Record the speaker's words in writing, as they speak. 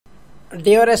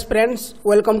Dear friends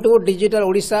welcome to digital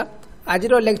Odisha आज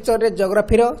lecture रे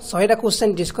geography रो 100टा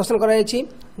question discussion कराई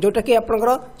जोटा कि आपनकर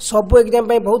सब एग्जाम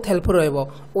पे बहुत हेल्पफुल रहबो।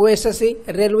 ओएसएससी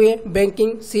रेलवे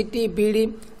बैंकिंग सीटी बीडी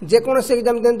जेकोसी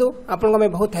एग्जाम देंतु आपन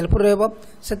में बहुत हेल्पफुल रहबो।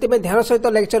 सेति में ध्यान सहित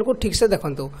लेक्चर को ठीक से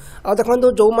देखंतु आ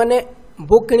देखंतु जो माने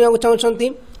बुक किनिया चाहछंती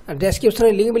डिस्क्रिप्शन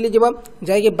लिंक मिल जाव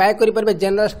जाकि बाय करेंगे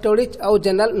जनरल स्टडीज आउ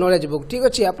जनरल नॉलेज बुक ठीक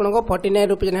अच्छे आपको 49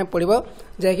 रुपीज ना पड़ो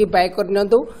जैकि बाय करनी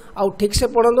आउ ठीक से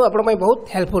पढ़ू आप बहुत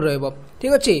हेल्पफुल रहा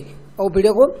ठीक अच्छे और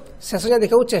वीडियो को शेष जाए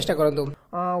देखा चेष्टा करूँ।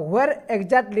 व्वेयर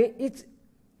एक्जाक्टली इज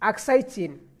आक्साई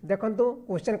चीन देखु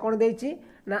क्वेश्चन कौन देती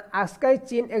ना आक्साई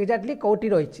चीन एक्जाक्टली कौटी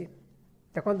रही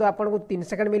देखो आपको 3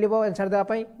 सेकंड मिल आंसर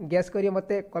देवाई गेस करिए मत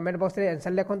कमेंट बॉक्स रे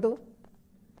आंसर लिखु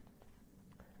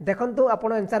देखु आप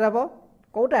आंसर हम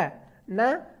कौटा ना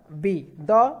be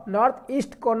the north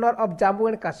east corner of Jammu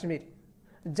and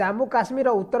Kashmir Jammu Kashmir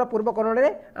उत्तर पूर्व कॉर्नर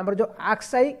में आमर जो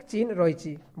आक्साई चीन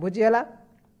रही बुझीगला।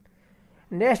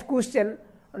 Next question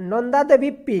Nanda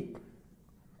Devi peak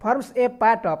forms a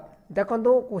part of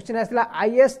देखो क्वेश्चन आसला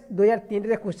आईएएस 2003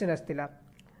 रे क्वेश्चन आसला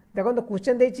देखो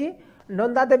क्वेश्चन देछि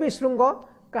नंदा देवी श्रृंग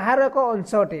कहार एक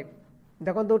अंश अटे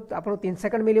देखो आपको 3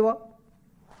 सेकंड मिल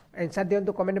आंसर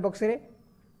दिंतु कमेंट बॉक्स रे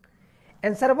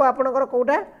आंसर हम आपंकर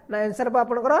कौटा ना आंसर हम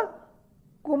आपंकर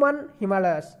कुमान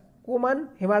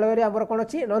हिमालय आमर कौन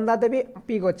अच्छी नंदा देवी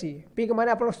पीक अच्छी पीक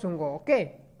माने आप शुंग ओके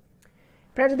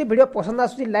फ्रेंड्स जब वीडियो पसंद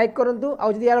आसूँ लाइक करूँ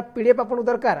आउ यार पीडीएफ आपको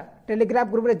दरकार टेलीग्राम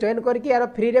ग्रुप में जॉइन करके यार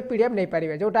फ्री रे पीडीएफ नहीं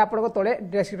पारे जोटा आपको तले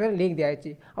डिस्क्रिप्शन लिंक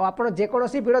दिखाई आप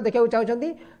जेकोसी वीडियो देखा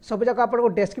चाहते सब जगह आपको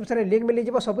डिस्क्रिप्शन लिंक मिल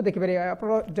जाए सब देखिपारे आप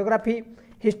geography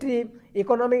history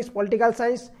economics political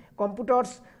science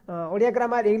computers Odia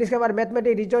grammar English grammar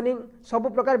mathematics reasoning सब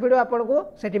प्रकार वीडियो आपको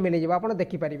सेठी मिल जाए आप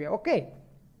देखिपारे okay.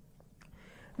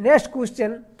 Next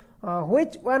question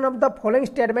which one of the following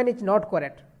statement is not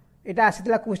correct इटा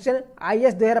आसीला क्वेश्चन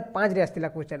आईएएस 2005 रे आसीला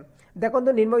क्वेश्चन देखो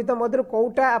निम्नलिखित मध्य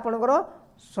कौटा आपनकर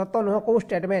सत नुह कौ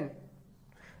स्टेटमेंट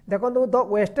देखो the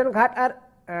western Ghat are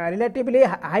relatively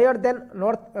higher than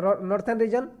northern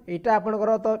reason इटा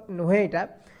आपनकर तो नुहे इटा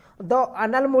the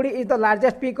अनालमुड़ी is the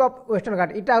largest peak of western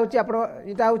घाट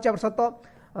इटा हूँ सत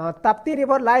Tapti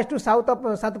river lies to south of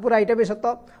Satpura इटा भी सत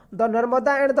the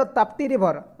Narmada and the Tapti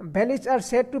river valleys are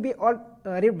said to be all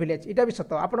रिव village इटा भी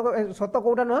सत आप सत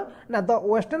कौटा नुह ना the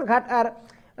western Ghat are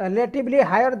relatively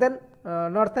higher than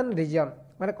northern reason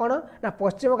माने कौन ना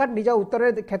पश्चिम घाट निज उत्तर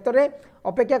क्षेत्र में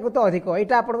अपेक्षाकृत अधिक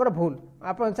यहाँ आपंकर भूल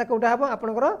आप आंसर कौटा हम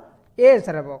आपंकर ए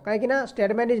आंसर हम कहीं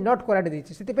स्टेटमेंट इज नॉट करेक्ट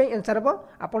देती आंसर हम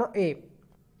आप ए।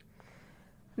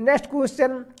 Next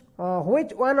question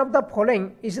which one of the following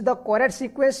is the correct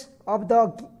sequence of the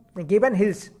given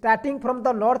hills starting from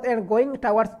the north and going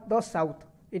towards the south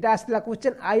इटा आसला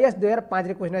question IAS 2005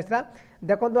 रे question आसला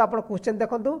देखो आप question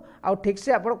देखो आउ ठीक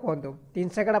से आप कहतु 3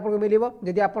 सेकंड आपको मिल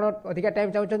जदि आप अधिक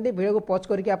टाइम चाहते वीडियो को पॉज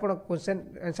करके आप क्वेश्चन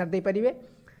आंसर दे पारिबे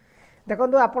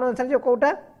देखो आप आंसर जो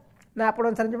कौटा ना आप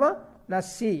आंसर जो ना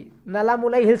सी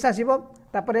नालामुलाई हिल्स आसीबो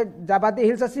तापर जाबादी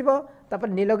हिल्स आसीबो तापर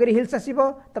नीलगिरी हिल्स आसीबो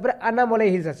तापर आनामलाई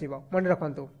हिल्स आसीबो मन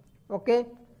रखंतु okay.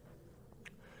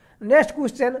 Next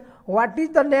question what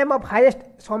is the name of highest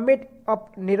summit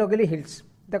of Nilgiri hills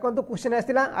देखो क्वेश्चन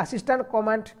आसला असिस्टेंट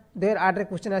कमांड 2008 रे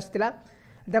क्वेश्चन आसला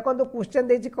देखो क्वेश्चन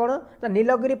देछि कोन ना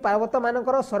नीलगिरी पर्वत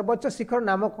मानकर सर्वोच्च शिखर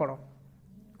नाम कोन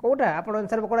कोटा आप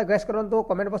आंसर कोन गेस करंतु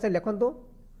कमेंट बॉक्स में लिखंतु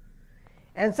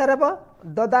आंसर हम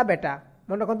ददा बेटा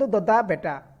मन रखंतु ददा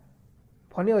बेटा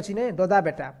फनी अछि ने ददा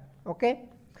बेटा okay.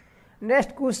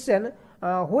 Next question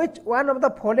which one of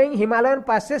the following Himalayan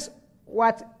passes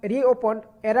was reopened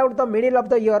around the middle of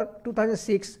the year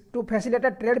 2006 to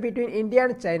facilitate trade between India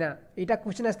and China इटा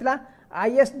क्वेश्चन आसला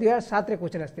आईएएस 2007 रे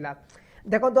क्वेश्चन आसला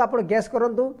देखो आप गेस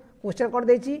करूँ क्वेश्चन कौन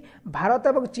देछि भारत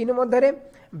और चीन मध्य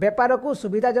व्यापार को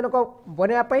सुविधाजनक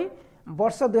बनवाई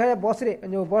वर्ष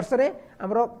 2010 वर्ष में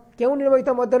आमर क्यों निर्मित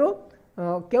मध्य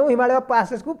क्यों हिमालय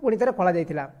पासेस को पुणी थे खोल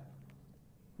जाता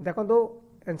देखो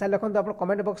आंसर लिखते आप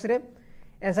कमेंट बॉक्स में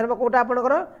आंसर हम कौटा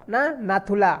आपंकर ना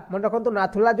नाथुला मन रखु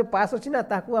नाथुला जो पास अच्छी ना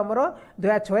ताकू आमर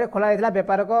 2006 खोल जाता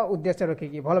व्यापार का उद्देश्य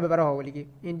रखिकी भल बेपार हो बोलिकी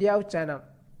इंडिया और China.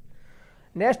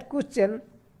 Next question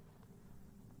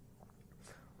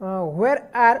where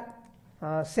are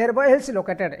शेरभय hills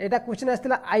located Etah question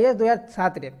आसला आईएएस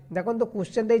 2007 रे देखो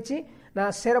क्वेश्चन देछि ना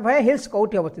शेरभय हिल्स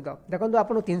कौटी अवस्थित देखो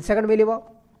आपको 3 सेकंड मिल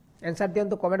आंसर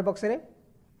दिंतु कमेंट बॉक्स में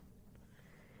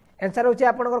आंसर होची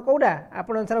आपनकर कौटा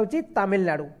आप आंसर होची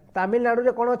तमिलनाडु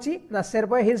रे कौन अच्छी ना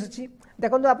शेरभय हिल्स अच्छी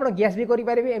देखो आप गैस भी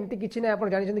करेंगे एमती किसी ना आप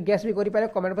जानते गैस भी करेंगे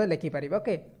comment box लिखिपारे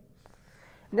okay.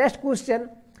 Next question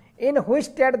in which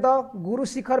state the Guru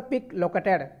Shikhar peak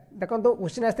located देखो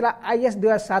क्वेश्चन आसला आईएएस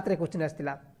 2007 रे क्वेश्चन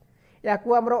आसला या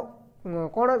को हमरो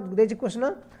कौन देछि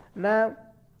क्वेश्चन ना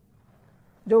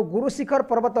जो गुरु शिखर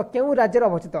पर्वत क्यों राज्य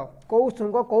अवस्थित कौ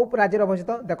शृंग कौ राज्य अवस्थित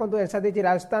देखो आंसर देखिए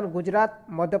राजस्थान गुजरात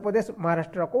मध्य प्रदेश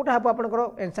महाराष्ट्र कौटा हम आपंकर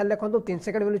आंसर लिखु 3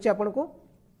 सेकेंड मिलूँ आपको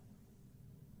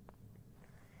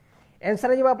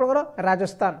आंसर हो आपंकर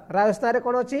राजस्थान राजस्थान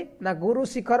कौन अच्छी ना गुरु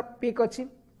शिखर पीक अच्छी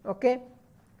ओके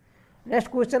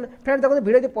नेक्स्ट क्वेश्चन फ्रेंड देखो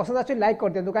वीडियो पसंद आस लाइक कर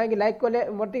दिखाँ कहीं लाइक कले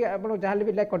मोटे जहाँ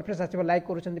भी लाइक कन्फिडेंस आस लाइक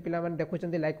करुँच पे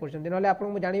देखुं लाइक कर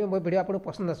आपको जानवे मो वीडियो आपको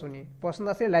पसंद आसुनी पसंद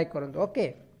आसे लाइक करूँ okay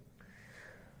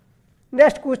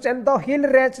next question the hill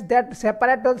range that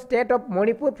separate the state of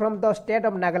Manipur from the state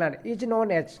of Nagaland is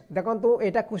known as देखो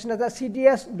यहाँ क्वेश्चन आता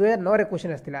CDS 2009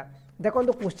 क्वेश्चन आसाला देखो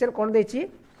क्वेश्चन कौन देती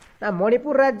ना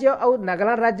मणिपुर राज्य और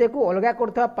नागालैंड राज्य को अलग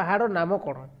कर पहाड़ नाम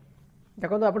कौन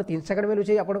देखो आप 3 सेकेंड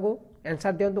मिलूँ आपको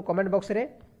आंसर दिंतु कमेंट बॉक्स रे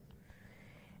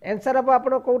आंसर हम आप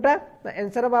कौटा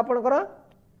आंसर हम आपंकर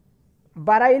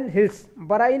बाराइल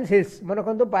हिल्स मन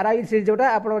रखु बाराइल हिल्स जोटा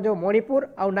आप जो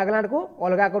मणिपुर और नागालैंड को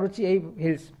अलग करुच्ची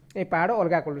हिल्स ये पहाड़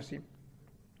अलग करुच्ची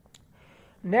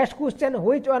next question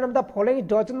which one of the following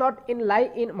does not in लाई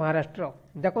इन महाराष्ट्र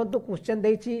देखो क्वेश्चन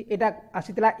देटा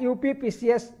आसीला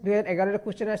UPPCS 2011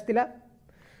 क्वेश्चन आसाला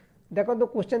देखो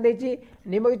क्वेश्चन देती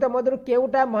निम्नलिखित मध्य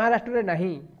केउटा महाराष्ट्र में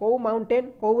नहीं कौ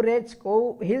माउंटेन कौ रेंज कौ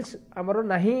हिल्स आमर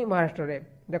नहीं महाराष्ट्र में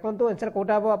देखो आंसर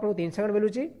कौटा हम आपको 3 सेकेंड मिलूँ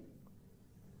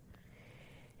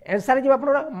आंसर जो आप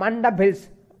मांडव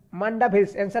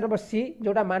हिल्स आंसर हम C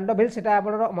जोटा मांडव हिल्स से आप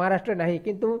महाराष्ट्र नहीं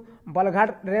किंतु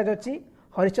बलघाट रेंज अच्छी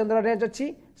हरिश्चंद्र रेंज अच्छी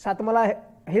सातमला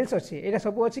हिल्स अच्छी ये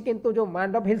सब अच्छी किंतु जो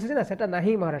मांडव हिल्स अच्छी ना सेटा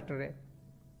नहीं महाराष्ट्र में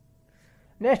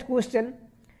next question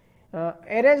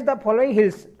arrange the following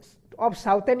hills of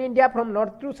southern India from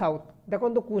north to south देखो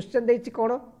क्वेश्चन देती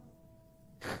कौन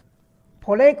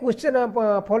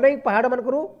फॉलोइंग पहाड़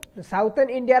मानक साउथर्न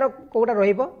इंडिया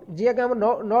कौटा जी आम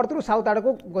नॉर्थ रु साउथ आड़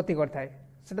को गति करता है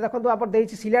देखो आप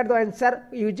select the answer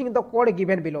using the code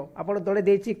given below आप तले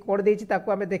देती कोड देती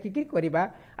आम देखिकी करवा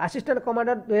असिस्टेंट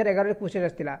कमांडर 2011 क्वेश्चन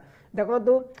आसाला देखो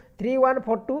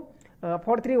 3142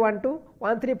 4312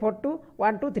 1342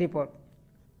 1234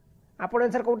 आप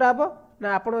आंसर कौटा हम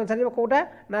ना आप आंसर कौटा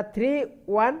ना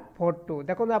 3142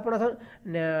 देखो आप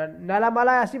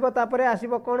नालामाला आसपर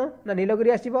आसब कौन ना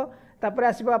नीलगिरी आसपर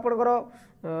आसब आपंकर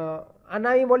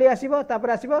आनाई बोली आसपर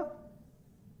आसब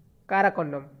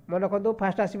काराकोंडम मन रखु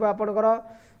फास्ट आसब आपंकर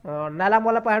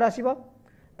नालामाला पहाड़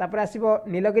आसपर आसब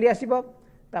Nilgiri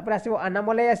आसपर आसब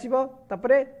आनामलाई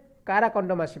आसपर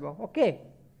काराकोंडम आसब okay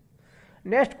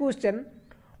next question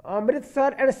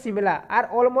Amritsar and Shimla are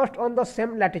almost on the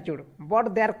same latitude but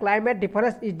there climate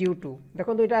difference is due to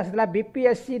देखो यहाँ आसाला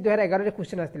BPSC 2011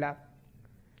 question आसाला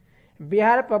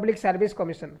Bihar public service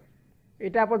commission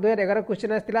यहाँ आप 2011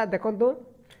 क्वेश्चन आसाला देखो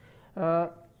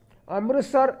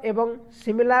अमृतसर एवं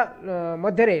शिमला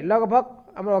मध्य लगभग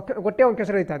आम गोटे अंकेश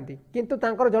रही था किंतु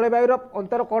तांकर जलवायुर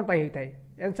अंतर कौन पाई होता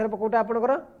है आंसर कौटा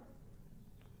आपंकर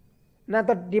ना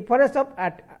तो डिफरेंस ऑफ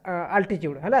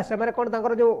आल्टीट्यूड है से कौन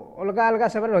तांकर जो अलग अलग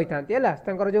से रही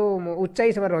था जो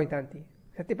उच्चाई से रही था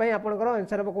से आपंकर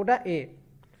आंसर हम कौटा A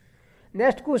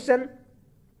next question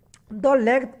the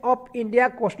length of India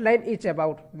coastline is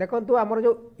about देखो आमर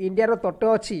जो इंडिया तट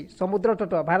अच्छी समुद्र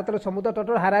तट भारत समुद्र तट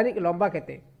हारानी लंबा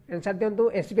केते आंसर दिंतु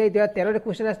SBI 2013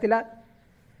 क्वेश्चन आसाला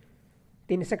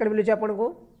 3 सेकेंड मिलूँ आपको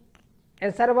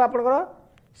आंसर हम आपंकर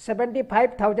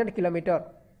 75,000 किलोमीटर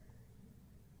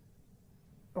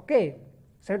ओके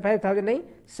 75,000 नहीं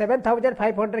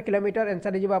 7,500 किलोमीटर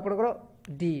आंसर हो आपंकर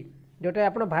D जोटा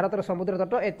आप भारत समुद्र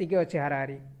तट एतिक अच्छे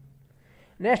हाराहारी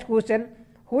next question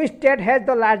who state has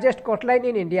the largest coastline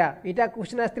in India यहाँ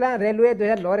क्वेश्चन आसाला रेलवे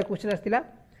 2009 क्वेश्चन आसाला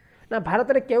ना भारत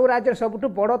में क्यों राज्य सबुठ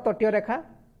बड़ तटीय रेखा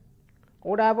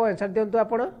कौटा हम आंसर दिंतु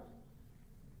आप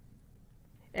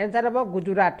आंसर हम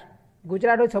गुजरात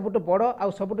हूँ सबुठ बड़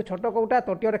आउ सबुठ छोट कौटा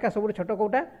तटीय रेखा सबुठ छोट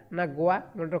कौटा ना गोवा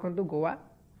मन रखु Goa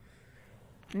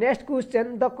next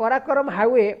question the Karakoram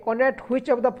highway connect which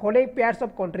of the following pairs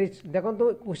of countries देखो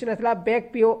क्वेश्चन आसाला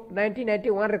बैक PO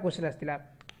 1991 क्वेश्चन आसाला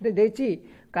देखिए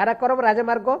काराकोरम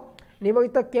राजमार्ग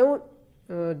निम्नलिखित क्यों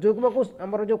जुग्म को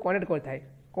आमर जो कनेक्ट करता है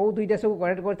कौ दुई देश को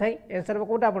कनेक्ट करता है आंसर हम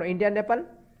कौटा आप India Nepal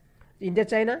India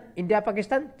China India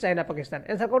Pakistan China Pakistan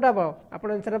answer कौटा हम आप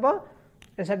आंसर हम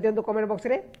आंसर दिंतु कमेंट बॉक्स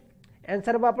रे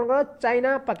आंसर हम आप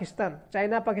चाइना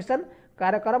पाकिस्तान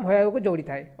काराकोरम हाईवे को जोड़ी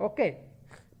था okay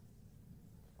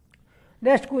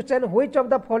next question which of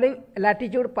the following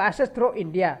latitude passes through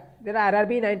India Zeta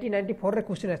RRB 1994 रे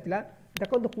क्वेश्चन आसाला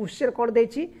देखो क्वेश्चन कौन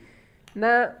देती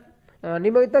ना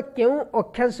निम्नलिखित क्यों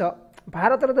अक्षांश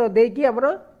भारत देकी आमर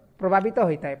प्रभावित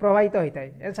होता है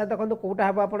आंसर देखो कौटा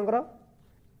हम आपंकर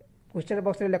क्वेश्चन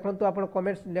बॉक्स में लिखु आप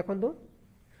कमेंट्स लिखु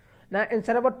ना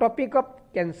आंसर हम टॉपिक ऑफ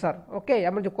कैंसर ओके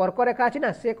आम जो कर्क रेखा अच्छी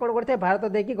ना से कौन करता है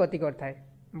भारत देकी गति करता है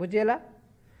बुझीगला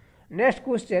next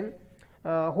question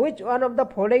which one of the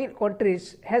following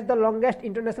countries has the longest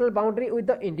international boundary with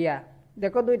the India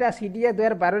देखो यहाँ सीडीए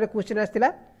 2012 क्वेश्चन आसाला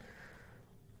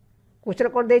क्वेश्चन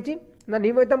कौन देती ना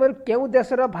निम्नतम केउ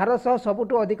देशर भारत सह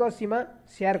सबुठु अधिक सीमा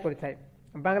शेयर करथाय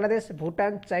बांग्लादेश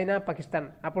भूटान चाइना पाकिस्तान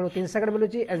आपन 3 second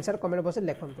मिलुची answer comment box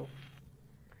लिखंतु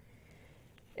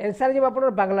answer जब आपन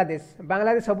बांग्लादेश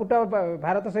बांग्लादेश सबुठु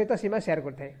भारत सहित सीमा शेयर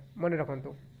करथाय मन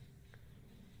रखंतु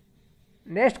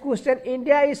next question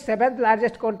India is 7th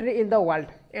largest country in the world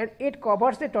and it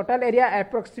covers the total area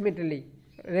approximately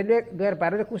railway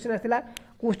 2012 question आसाला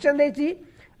question देती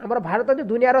आमर भारत जो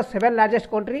दुनिया 7 लार्जेस्ट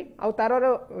कंट्री आउ तार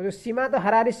सीमा तो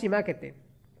हाराहारी सीमा केते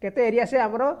केते एरिया से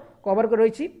आमर कवर कर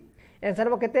रही आंसर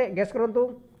हम केते गेस करंतु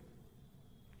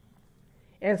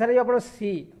आंसर जो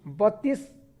सी 32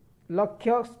 lakh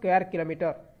square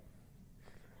kilometre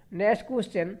next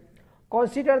question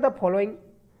consider the following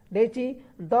देती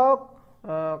the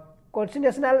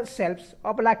continental shelves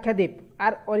of Lakshadweep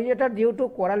are originated due to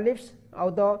coral reefs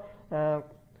or the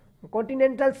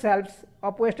continental shelves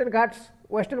of Western Ghats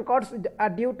are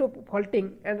due to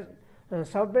faulting and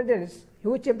submergence.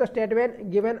 Which of the statement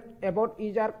given about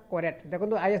each are correct? देखो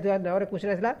IS 2009 question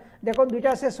आसला देखो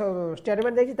दुईटा से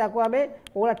statement देछि ताको हमें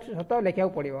Cola सत लिखा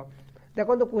पड़ो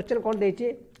देखो क्वेश्चन कौन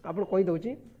देछि आपन कहि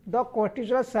दउछि the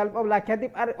constitutional self of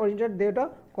Lakshadweep are originated due to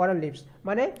coral leaves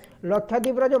माने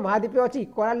लाक्षाद्वीप रो जो महाद्वीप अछि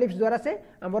कोरल लीव्स द्वारा से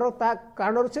हमरो ता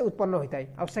कारण से उत्पन्न होइताय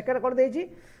अब सेकंड कोन देछि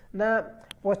ना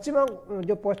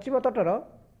पश्चिम तटर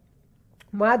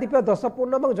महाद्वीप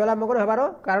दशपूर्ण और जलामग्न हबार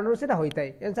कारण से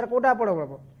होइताय आंसर कोटा आपण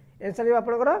आंसर जो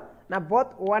आपनकर ना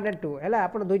बोथ 1 एंड 2 हैला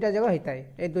आपण दुईटा जगह होइताय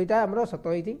ए दुईटा हमरो सत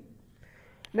होइथि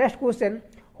next question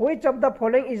which of the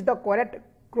following is the correct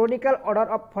chronicle order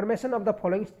of formation of the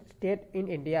following state in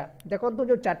India देखो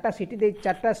जो चार्टा सिटी दे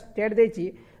चार्टा स्टेट देछि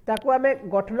ताको हमें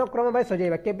गठन क्रम भाई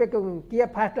सजेबा केबे किए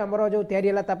फास्ट हमरो जो तयारी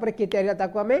हला तापर के तयारी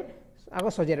ताको हमें आगो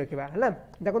सजे रखिबा हला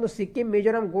देखो सिक्किम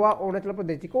मिजोरम गोवा अरुणाचल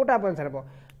प्रदेश कोटा आंसर हबो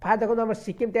फास्ट देखो हमर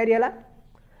सिक्किम तयारी हला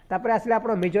तापर आसला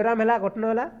आपण मिजोरम हला गठन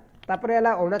हला तापर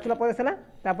हला अरुणाचल प्रदेश हला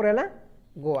तापर हला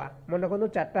गोवा मन रखो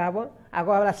चार्टा हबो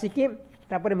आगो हला सिक्किम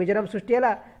तापर मिजोरम सृष्टि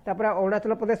है तापर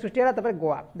अरुणाचल प्रदेश सृष्टि है तापर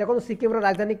गोवा देखो सिक्किम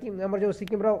राजधानी आम जो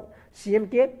सिक्किम सीएम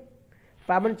किए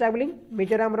पावन चावलिंग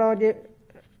मिजोरम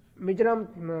मिजोरम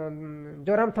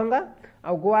जोराम थंगा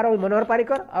आ गोवार मनोहर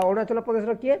पारिकर आ अरुणाचल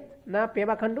प्रदेश किए ना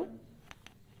पेमा खांडू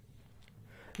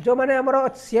जो मैंने आमर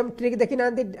सीएम ट्रिक देखी ना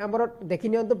आमर देखी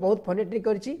नि बहुत फनी ट्रिक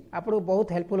करछि आपको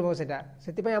बहुत हेल्पफुल हो सेटा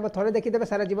सेति आम थोड़े देखीदे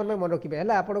सारा जीवन में मन रखिए है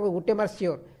आपको गोटे मार्क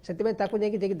सियोर से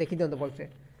देखी दिखाँ भलसे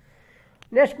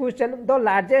next question the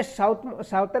largest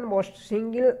southern most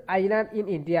single island in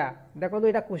India देखो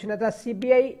यहाँ क्वेश्चन आता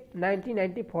सीबीआई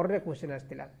 1994 रे क्वेश्चन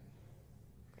आसला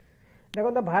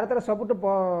देखो तो भारत सबुठ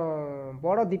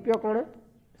बड़ द्वीप कौन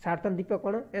साउथर्न द्वीप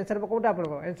कौन आंसर हम कौटा आप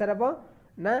आंसर हम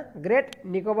ना ग्रेट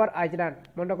निकोबर आइलैंड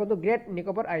मन रखो great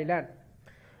Nicobar island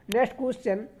next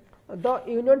question the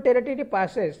union territory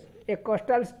passes A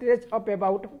coastal stretch of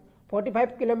about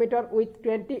 45 kilometre with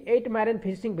 28 marine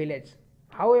fishing village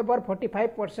However,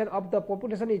 45% of the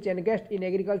population is engaged in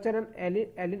agriculture and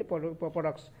allied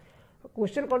products.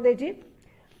 Question कौन देछि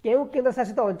केउ केंद्र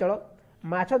शासित अंचल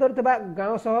माछ धरुवा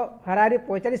गाँव सह हाराहारी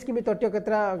 45 किमी तटीय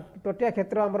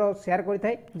क्षेत्र आमर शेयर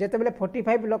करें जितेबाला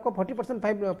 45 लोक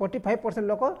 45%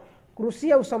 लोक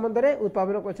कृषि और संबंध में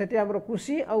उत्पादन से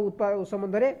कृषि और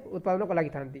संबंध में उत्पादन को लगी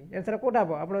था आंसर कौटा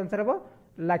हम आप आंसर हम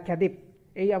लाक्षाद्वीप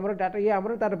यही आम डाटा ये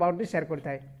आम तार बाउंड्री शेयर करता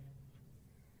है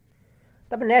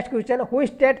तब next question who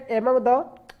state among the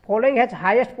following has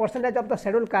highest percentage of the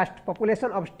schedule caste population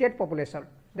of state population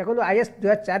देखो आईएस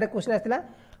 2004 क्वेश्चन आसला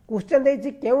क्वेश्चन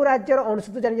देछि केउ राज्यर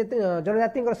अनुसूचित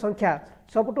जनजाति संख्या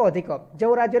सबुठु अधिक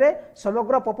जो राज्य में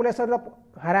समग्र पॉपुलेशन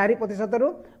हाराहारी प्रतिशत रु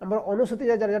आम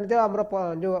अनुसूचित जनजाति आम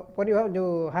जो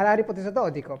हाराहारी प्रतिशत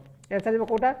अधिक आंसर जो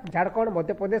कौटा Jharkhand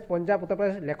Madhya Pradesh Punjab Uttar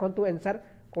Pradesh लिखंतु answer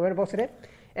comment box रे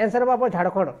आंसर हम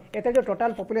झारखंड एते जो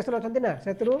टोटाल पॉपुलेशन अच्छा ना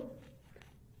से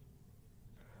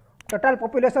टोटाल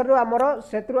पॉपुलेशन रो आमर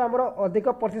सेतु आमर अधिक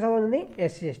प्रतिशत होनी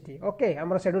एससी एसटी ओके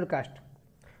आमर schedule caste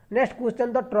next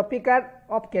question the tropical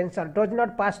of cancer does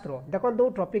not pass through देखो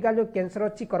ट्रॉपिकल जो कैंसर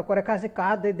अच्छी कर्करेखा से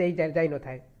क्या जाई न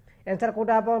थाए आंसर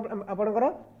कौटा आपणकर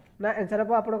ना आंसर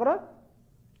हम आपणकर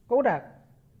कौटा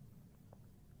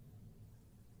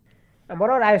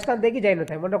आमर राजस्थान देखी जाई न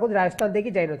थाए मन रखो राजस्थान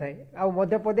देखी जाई न थाए आ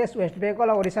मध्य प्रदेश वेस्ट बेंगल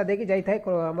और ओडिशा देखी जाई थाए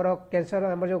आमर कैंसर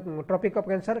आमर जो ट्रॉपिक ऑफ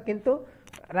कैंसर किंतु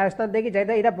राजस्थान देखी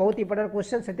जाए यहाँ बहुत इंपोर्टेंट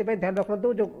क्वेश्चन से ध्यान रखु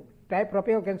जो टाइप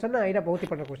ट्रॉपिक ऑफ कैंसर ना यहाँ बहुत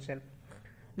important question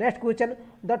next question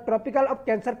the tropical of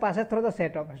cancer passes through the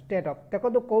state of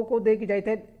देखो कौ कौ देखी जाए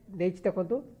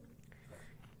देखो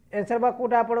आंसर बा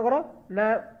कौटा आपणकर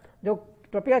ना जो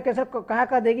ट्रॉपिकल कैंसर कहाँ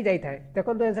कहाँ देकी जाई थाए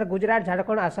देखो तो आंसर गुजरात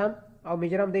झारखंड आसाम और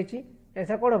मिजोरम देछि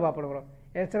आंसर कोन हो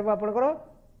आपनकर आंसर हो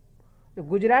आपनकर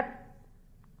गुजरात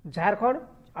झारखंड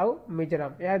और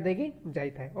मिजोरम या देकी जाई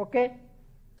थाए okay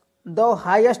the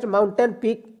highest mountain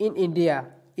peak in India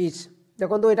is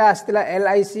देखो तो एटा आस्तिला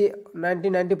LIC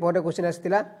 1994 रे क्वेश्चन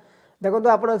आस्तिला देखो तो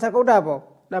आपन आंसर कोटा हबो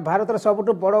ना भारत रो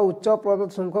सबटु बड़ उच्च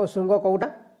पर्वत शृंग कोटा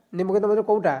निम्नलिखित मध्य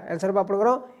कोटा आंसर हो आपनकर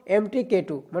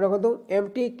MTK2 मन रखंतु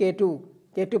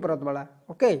MTK2 पर्वतमाला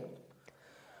okay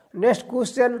next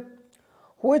question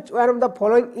Which one of the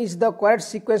following is the correct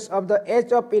sequence of the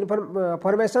age of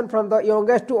formation from the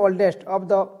youngest to oldest of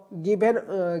the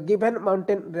given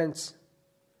mountain range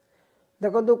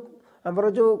देखो आमर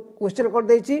जो क्वेश्चन कर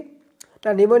देछि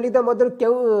ना निम्नलिखित मध्य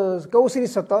क्यों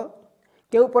शीर्षक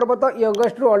क्यों पर्वत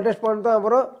यंगेस्ट रु ओल्डेस्ट पर्यंत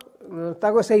आमर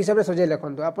ताको से हिसाब से सजाई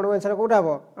लिखंतु आपन आंसर कोटा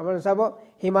हबो आपन सब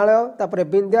हिमालय तापरे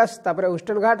विंध्यास तापरे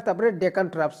ईस्टर्न घाट तापरे डेक्कन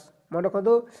ट्राप्स मन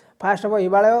रखंतु फास्ट हबो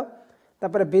हिमालय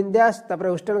तापरे विंध्यास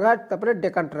तापरे ईस्टर्न घाट तापरे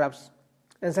डेक्कन ट्राप्स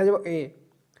आंसर हबो ए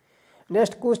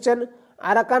नेक्स्ट क्वेश्चन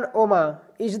आराकान ओमा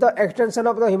is the extension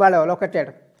of the Himalaya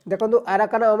located देखो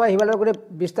आराकान ओमा हिमालय गोटे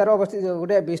विस्तार अवस्थित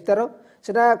गोटे विस्तार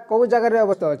सेटा कौ जगह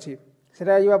अवस्थित अच्छी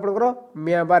सेटा आपनकर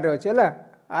म्यांमार रे अछि हला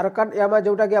आराकान यामा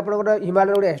जोटा कि आपनकर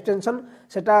हिमालय गोटे एक्सटेंशन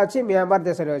सेटा अछि म्यांमार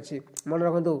देश रे अछि मन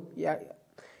रखंतु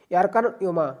आराकान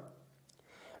योमा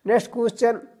नेक्स्ट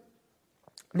क्वेश्चन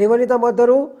निम्नलिखित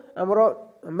मध्यरु हमरो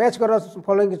मैच कर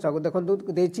फॉलोइंग सब देखंतु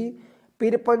देछि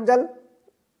पीरपंजल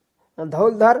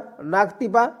धौलधर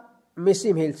नागतिबा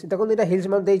मिसिम हिल्स देखो एटा हिल्स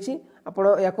मन देछि आपण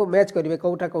याको मैच करिवे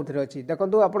कोठा कोठे अछि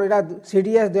देखो आपण एटा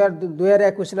CDS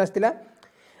 2001 क्वेश्चन आस्तिला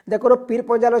देखो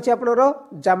पीरपंजल अछि आपनरो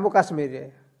जम्मू काश्मीर रे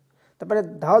तापर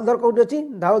धौलधर कोठी अछि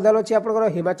धौलधर अछि आपनरो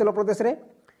हिमाचल प्रदेश रे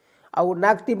आ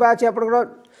नागतिबा अछि आपनरो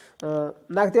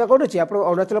नागतिबा कोठी अछि आपण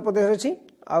अरुणाचल प्रदेश अछि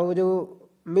आ जो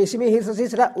मिसिमी हिल्स अछि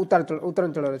सेटा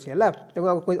उत्तरांचल अछि हला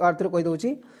देखो अर्थ कहि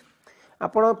दोछि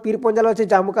आपण पीरपंजल अछि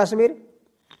जम्मू काश्मीर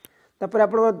तापर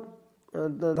आपण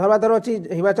धर्माधर अच्छी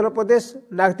हिमाचल प्रदेश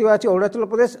नागतिबा अच्छी अरुणाचल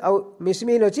प्रदेश आउ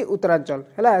मिसमी हिल अच्छी उत्तरांचल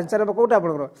है आंसर हम कौटा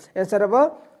आपंकर आंसर हम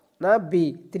ना B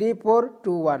 3 4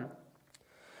 2 1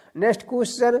 next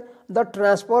question the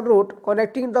transport root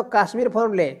connecting the Kashmir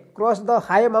from ले cross the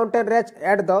high mountain range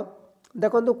at the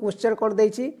देखो क्वेश्चन कौन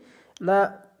देछि ना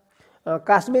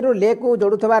काश्मीर ले को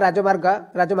जोड़ुवा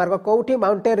राजमार्ग कौटी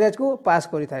माउंटेन रेंज को पास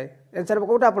करि थाए आंसर हम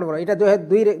कौटा आपंकर एटा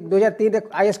 2003 रे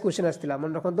आईएएस क्वेश्चन आस्तिला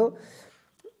मन रखंतु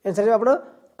आंसर आप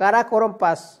काराकोरम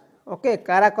पास ओके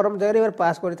काराकोरम जगह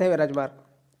पास कर राजमार्ग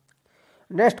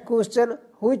next question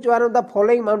which one of the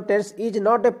following mountains is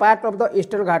not a part of the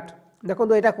eastern घाट देखो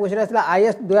यहाँ क्वेश्चन आसला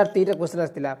IAS 2003 रे क्वेश्चन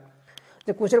आसला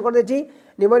जे क्वेश्चन कर देछि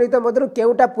निम्नलिखित मध्य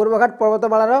केउटा पूर्वघाट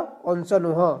पर्वतमालार अंश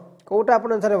नुह कोटा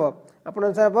आपन आंसर हेबो आपन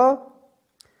आंसर हेबो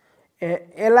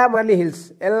एला मोनाली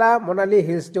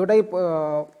हिल्स जोटा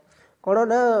कोन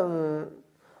ना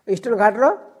ईस्टर्न घाट रो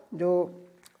जो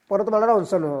पर्वतमालार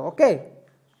अंश नुह ओके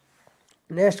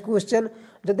नेक्स्ट क्वेश्चन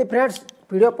जदि फ्रेंड्स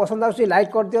वीडियो पसंद आउछि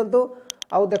लाइक कर दियंतु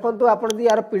आउ देखंतु आपण दि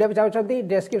यार पीडीएफ चाहउछंती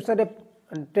डिस्क्रिप्शन रे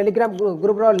टेलीग्राम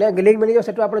ग्रुप रो लिंक मिलियो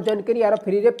सेटु आपण जॉइन करी यार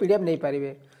फ्री रे पीडीएफ नै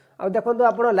पारिबे आउ देखंतु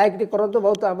आपण लाइक टी करंतु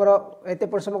बहुत हमर एते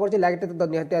परिश्रम करछि लाइक टी तो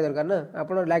निहाती दरकार ना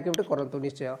आपण लाइक टी करंतु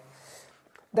निश्चय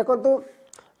देखंतु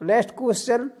next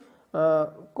question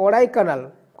Kodai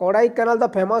canal the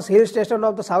famous hill station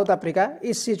of the south Africa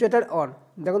is situated on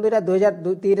देखो ये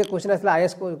 2003 रे क्वेश्चन आसला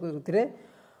आईएएस रे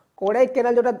कोडाई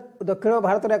कैनाल जोटा दक्षिण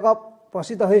भारत रे एक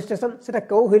प्रसिद्ध हिल स्टेशन सेटा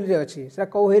कौ हिल रे अछि सेटा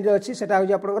कौ हिल रे अछि सेटा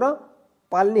होय आपनकर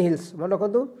पालनी हिल्स मन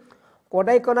रखंतु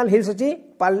कोडाई कैनाल हिल्स अछि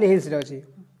पालनी हिल्स रे अछि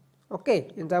okay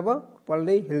इंता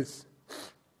Palani hills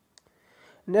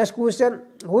next question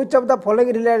which of the following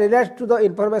relates to the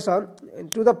information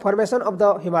to the formation of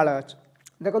the Himalayas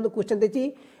देखो क्वेश्चन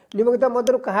देछि निम्नलिखित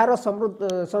मध्य कहार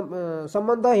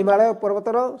संबंध हिमालय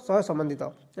पर्वतर सह संबंधित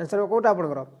आंसर कोटा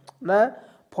आपनकर ना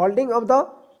folding of the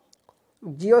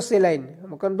जियोसिलाइन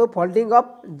कहंतु folding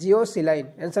of जियोसिलाइन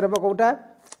answer हम Kota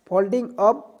folding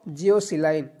of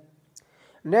जियोसिलाइन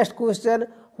next question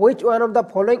which one of the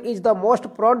following is the most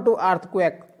prone to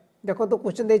earthquake देखो तो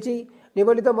क्वेश्चन देछि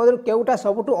निम्नलिखित मध्य केउटा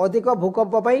सबटु अधिक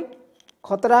भूकंप पई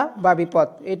खतरा बा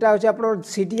विपद एटा होछि आपन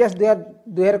CDS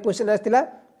 2000 क्वेश्चन आस्तिला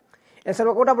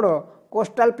आंसर कोटा पड़ो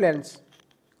कोस्टल प्लेन्स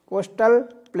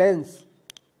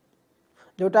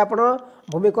जोटा आपण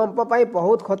भूमिकंप पाई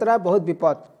बहुत खतरा बहुत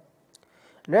विपद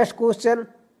next question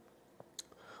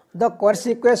the core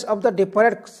sequence of the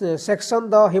different section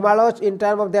the Himalayas in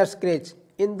term of their scratch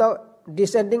in the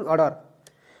descending order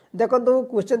देखंतु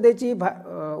क्वेश्चन देछि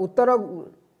उत्तर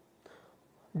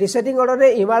डिसेंडिंग ऑर्डर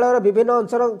रे हिमालयर विभिन्न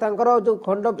अंचल तांकर जो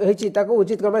खंड हेछि ताको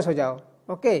उचित क्रम में सजाओ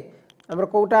ओके आमर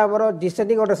कोटा आमर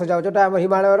डिसेंडिंग ऑर्डर सजाओ जोटा आम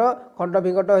हिमालय खंड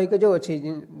विकट होइके जो अच्छी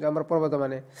आमर पर्वत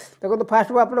मैंने देखो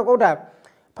फास्ट आप कोटा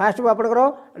फास्ट आपंकर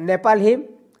नेपाल हिम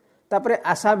तापर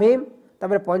आसाम हिम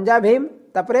तापर पंजाब हिम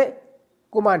तापर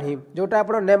कुमान हिम जोटा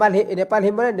आप नेपाल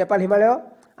हिम मैंने नेपाल हिमालय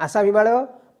आसाम हिमालय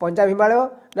पंजाब हिमालय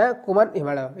ना कुमान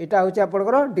हिमालय यहाँ हूँ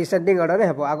आपंकर डिसेंडिंग ऑर्डर हे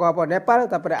आग आप नेपाल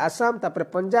तापर आसाम तापर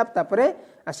पंजाब तापर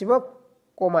आसब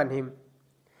Kuman him.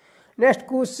 Next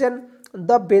question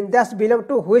the Vindhyas belong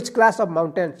to which class of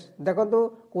mountains देखो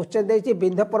क्वेश्चन देती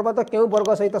विंध्य पर्वत क्यों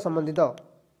वर्ग सहित संबंधित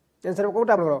आंसर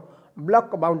कौटा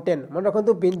ब्लॉक माउंटेन मन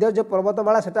रखु विंध्य जो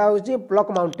पर्वतमाला से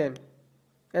block mountain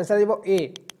answer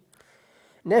A.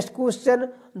 Next question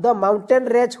the mountain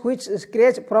range which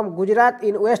scratch from Gujarat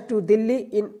in waste to Delhi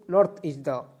in north is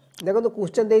the देखो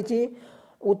क्वेश्चन देती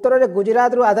उत्तर में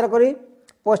गुजरात रु आधार करी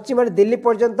पश्चिम दिल्ली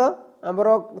पर्यंत आमर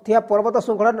थिया पर्वत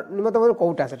श्रृंखला निमित्त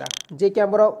कौटा से जे कि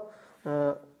आमर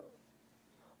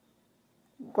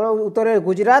कौन उत्तर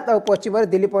गुजरात और पश्चिम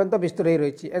दिल्ली पर्यंत विस्तृत हो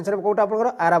रही है आंसर कौटा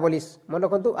आप आरावलीस मन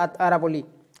रखु आरावली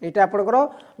यहाँ आपंकर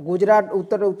गुजरात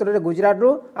उत्तर उत्तर गुजरात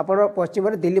रु आप पश्चिम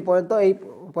दिल्ली पर्यंत यही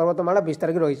पर्वतमाला विस्तार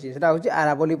रही है हूँ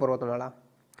आरावली पर्वतमाला।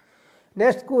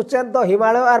 Next question the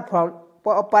Himalaya are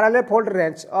parallel fold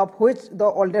range of which the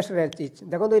oldest range is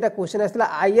देखो यहाँ क्वेश्चन आसाला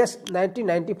IS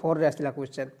 1994 रे आसाला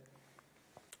क्वेश्चन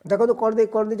देखो कौन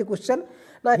देखिए क्वेश्चन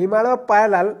ना हिमालय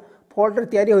पैरेलल फोल्ड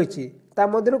तैयारी होती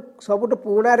मध्य सबुठ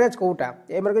पुराणा रेंज कौटा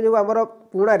एम जो आम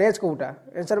पुराणा रेंज कौटा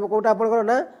आंसर कौटा आप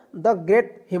ना द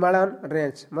ग्रेट हिमालयन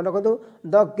रेंज मन रखु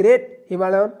the great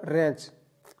Himalayan range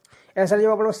answer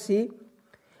जो आप सी।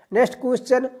 Next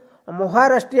question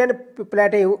Maharashtrian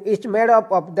प्लेटेयू is made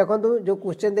up देखो जो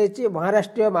क्वेश्चन देती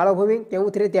महाराष्ट्रीय मालभूमि क्यों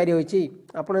तैयारी होती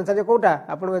आप आंसर कौटा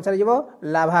आप आंसर जो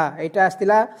लाभा यहाँ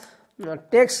आसाला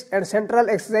टेक्स एंड सेंट्रल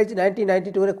एक्सरसाइज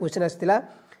 1992 रे क्वेश्चन आसाला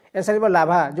आंसर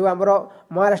लाभा जो आम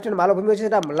महाराष्ट्र मालभूमि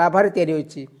अच्छे लाभा तैयारी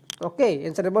होती okay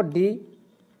answer D.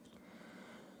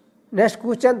 Next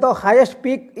question the highest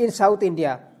peak in south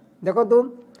India देखो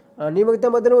निम्नलिखित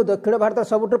मध्य दक्षिण भारत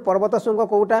सबुठ पर्वत श्रृंग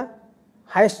कौटा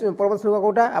हाईएस्ट पर्वत श्रृंग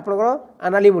कौटा आपंकर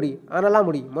आनालीमुड़ी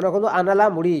आनालामुड़ी मन रखु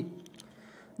आनालामुड़ी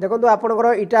देखो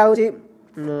आपंकर इटा हूँ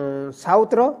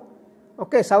साउथ रो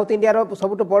ओके साउथ इंडिया रो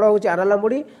सबुठ बड़ हूँ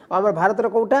आनालामुड़ी आम भारत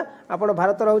कौटा आप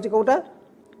भारत हूँ कौटा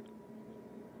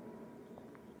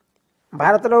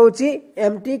भारत हूँ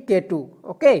MTK2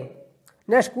 okay.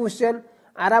 Next question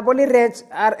Aravalli range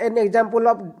are an example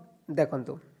of देखो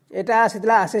यहाँ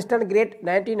आसाला असिस्टेंट ग्रेड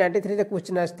 1993 रे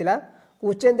क्वेश्चन आसाला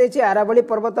क्वेश्चन देती आरावली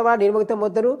पर्वतमाला निम्नलिखित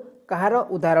मध्य कहार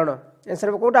उदाहरण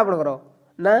आंसर कौटा आपंकर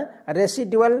ना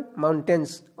रेसिडुअल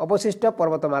माउंटेन्स अवशिष्ट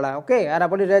पर्वतमाला ओके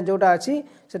आरावली रेंज जोटा अच्छी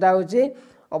से हूँ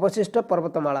अवशिष्ट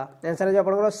पर्वतमाला आंसर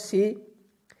आपंकर सी।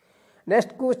 Next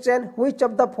question which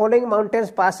of the following mountains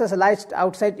passes light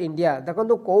outside India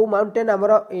देखो कौ माउंटेन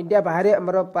आमर इंडिया बाहर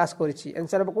आमर पास करी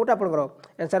आंसर कौटा आपंकर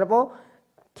आंसर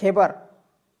खेबर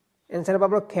आंसर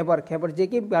आप खेबर खेबर जी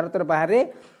कि भारत बाहर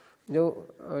जो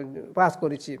पास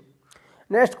करी।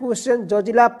 नेक्स्ट क्वेश्चन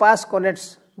जोजिला पास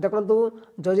कनेक्ट्स देखो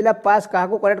जोजिला पास क्या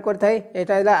कनेक्ट करता है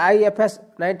IFS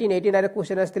 1989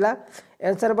 क्वेश्चन आसाला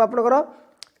आंसर आपंकर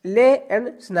ले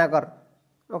एंड श्रीनगर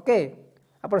ओके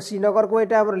आप श्रीनगर को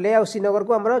यहाँ ले आ श्रीनगर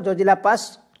को आम जोजिला पास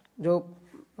जो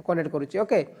कनेक्ट करुच्ची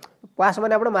ओके पास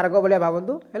मैंने आप मार्ग भाया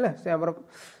भावतु है से आम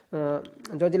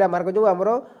जोजिला मार्ग जो आम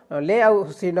ले आ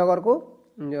श्रीनगर को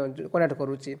connect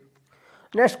करुच्ची।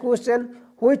 Next question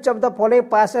which of the following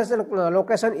passes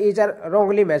location is are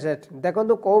wrongly measured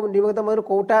देखो कौ निम्नलिखित मध्य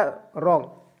कौटा रॉन्ग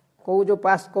कौ जो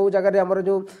पास कौ जगह आम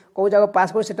जो कौ जगह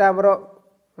पास कर आम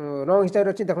रॉन्ग हिसाब से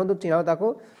अच्छी देखो चिन्ह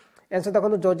ताको आंसर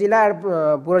देखो जोजिला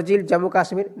बर्जिल जम्मू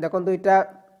काश्मीर देखो यहाँ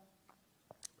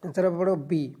आंसर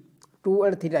बी 2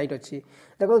 and 3 राइट अच्छी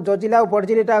देखो जोजिला और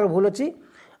बर्जिल यहाँ भूल अच्छी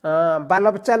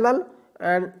बालबचानल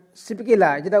एंड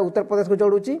सिपकिला जोटा उत्तर प्रदेश को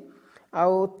जोड़ुची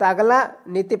आउ तागला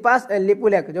नीतिपास एंड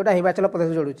लिपुलेक जोटा हिमाचल प्रदेश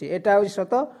को जोड़ुची यहाँ हूँ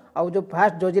सत आउ जो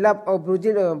फास्ट जोजिला और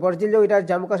बर्जिल जो यहाँ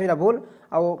जम्मू काश्मीर भूल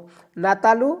आउ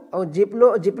नातालू और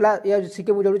जिप्लो जिप्ला या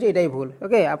सिक्किम को जोड़ुची यहाँ भूल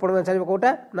ओके आप आंसर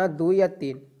कौटा ना 2 या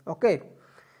 3 okay.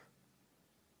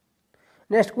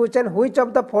 Next question which of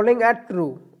the following are true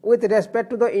with respect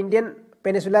to the Indian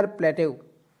peninsular प्लेटेयू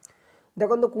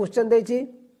देखो क्वेश्चन देती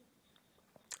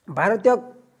भारतीय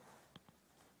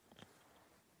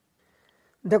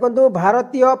देखो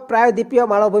भारतीय प्रायद्वीपीय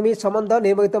मालभूमि संबंध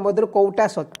निम्नलिखित मध्य कौटा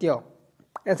सत्य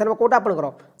आंसर कौटा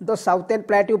आपंकर the southern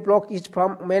plateau block is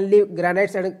from mainly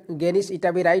granites and गेनिस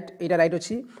इटा भी राइट इटा राइट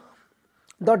अच्छी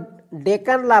the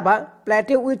Deccan Lava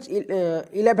plateau which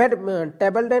 11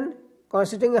 tabled and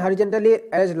constituting horizontally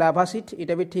as lava sheet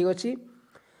इटा भी ठीक अच्छी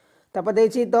तापर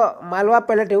देछि the Malwa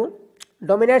plateau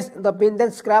dominates the बिंदेन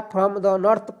scrap from the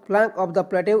north flank of the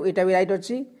plateau एटा भी राइट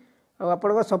अच्छी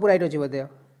आपन सब राइट अच्छी बोधे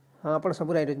हाँ आप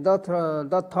सब राइट अच्छी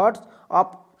the thoughts of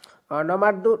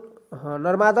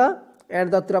Narmada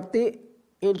and the Tripti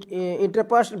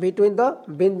इंटरपास्ट between the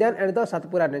बिंदेन and the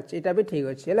Satpura range एटा भी ठीक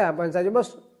अच्छी है आंसर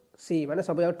सी माने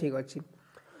सब ठीक अच्छी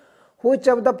which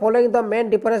of the following the main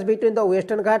difference between the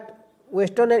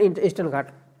western and eastern घाट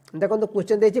देखो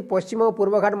क्वेश्चन देखिए पश्चिम और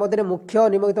पूर्व घाट मध्य मुख्य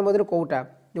निम्नलिखित मध्य कौटा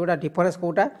जोटा डिफरेंस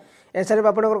कौटा आंसर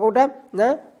आपंकर कौटा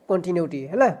ना कंटिन्यूटी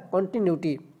है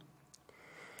continuity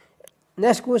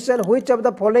next question which of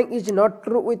the following is not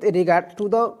true with regard to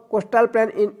the coastal plain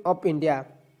in of India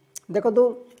देखो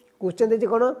क्वेश्चन देखिए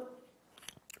कौन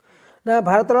ना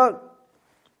भारत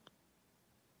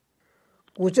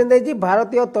क्वेश्चन देखिए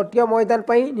भारतीय तटीय मैदान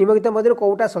पर निम्नलिखित मध्य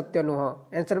कौटा सत्य नुह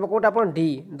आंसर कौटा आप D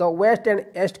the waste and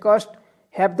east coast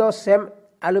have the same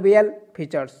alluvial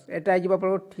features एटा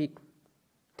ठीक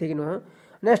ठीक नुह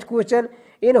next question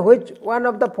in which one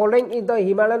of the following is the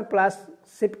Himalayan plus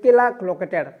Shipki La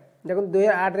located देखो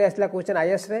 2008 रे आसला क्वेश्चन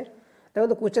आईएएस रे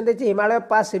देखो क्वेश्चन देखिए हिमालय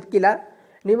पास सिपकिला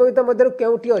निम्नलिखित मध्य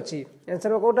केउटी अछि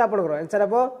आंसर कौटा आपनकर आंसर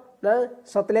हम ना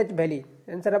सतलेज वैली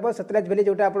आंसर हम सतलेज वैली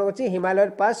जोटा आपन अछि हिमालय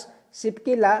पास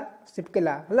सिपकिला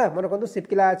सिपकिला हला मन कहू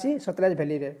सिपकिला अछि सतलेज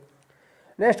वैली रे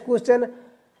next question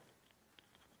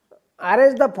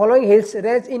arrange the following hills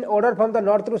range in order from the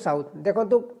north to south देखो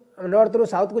नॉर्थ टू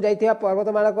साउथ को जाइथिया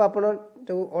पर्वतमाला को आपण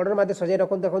जो ऑर्डर मध्ये सजाई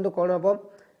रखो देखो कौन हम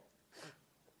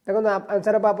देखो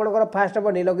आंसर हम आपनकर फास्ट हम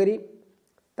नीलगिरी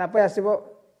तापर आसीबो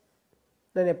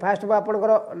नहीं फास्ट हम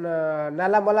आपनकर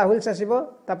नालामला हिल्स आसीबो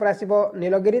तापर आसीबो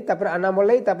नीलगिरी तापर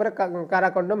अनामलई तापर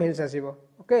काराकोंडम हिल्स आसीबो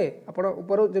ओके आपण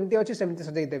ऊपर जेमती अछि सेमती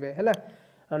सजाई देबे हैला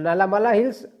नालामला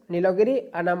hills Nilgiri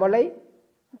अनामलई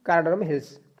काराकोंडम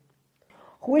hills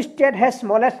Which state has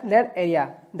smallest land area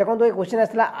देखो ये क्वेश्चन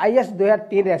आसला आईएएस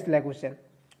 2003 रे आसला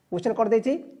क्वेश्चन कर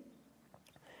देछि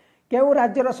केउ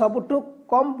राज्यर सबुठु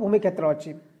कम भूमि क्षेत्र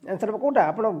अछि आंसर कोटा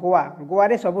आपण गोवा गोवा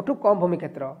रे सबुठु कम भूमि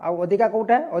क्षेत्र आ अधिका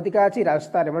कोटा अधिका अछि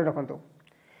राजस्थान रे मन रखंतो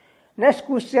next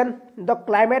question the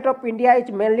climate of India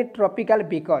is mainly tropical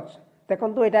because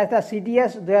देखो एटा आसला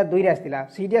सीडीएस 2002 रे आसला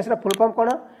सीडीएस रा फुल फॉर्म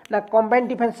कोन ना कंबाइंड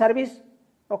डिफेंस सर्विस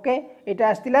ओके एटा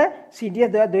आसला सीडीएस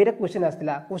 2002 रे क्वेश्चन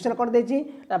आसला क्वेश्चन कोन देछि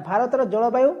ना भारत रो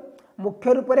जलवायु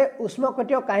मुख्य रूप से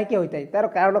उष्णकटिय काहेकि होइताय तार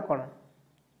कारण कोन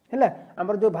हैला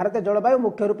हमर जो भारत जलवायु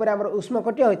मुख्य रूप से हमर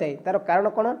उष्णकटिय होइताय तार कारण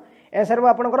कोन आंसर हो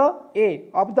आपनकर ए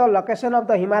of the location of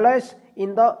the Himalayas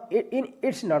in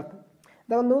its north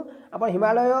देखो आप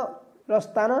हिमालय रो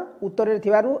स्थान उत्तर रे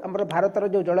थिबारु हमर भारत रो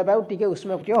जो जलवायु टिके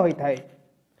उष्णकटिय होइताय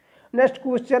next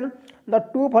question the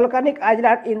two volcanic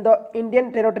island in the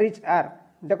Indian territories are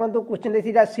देखो क्वेश्चन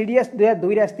देखी सीडीएस 2002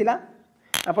 रे आसला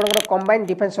आपनकर कंबाइंड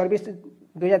डिफेंस सर्विस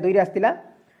 2002 रे आसला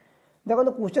देखो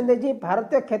क्वेश्चन देखी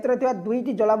भारतीय क्षेत्र थिबा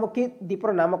दुईटी ज्वालामुखी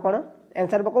द्वीपर नाम कोन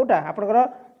आंसर कोटा आपनकर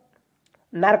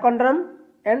नारकंडरम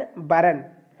एंड बारन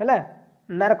हैला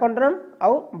नारकंडरम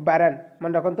आउ बारन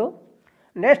मन रखंतु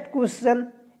next question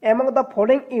among the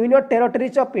following union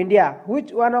territories of India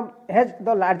which one has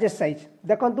the largest size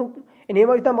देखंतु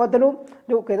निम्नलिखित मध्य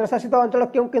जो केन्द्रशासित अंचल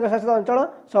क्यों केन्द्रशासित अंचल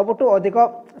सबुठु अधिक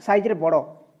साइज रे बड़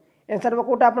आंसर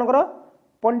कोटा आपनकर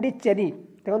पंडिचेरी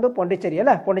देखो पंडिचेरी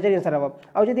है पंडिचेरी आंसर हम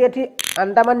आउ जदि एठी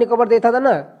अंडमान निकोबर देता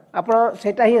ना आपण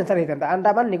सेटा ही आंसर होता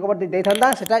अंडमान निकोबर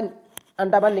देता सेटा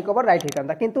अंडमान निकोबर राइट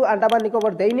होता किंतु अंडमान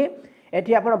निकोबर देनी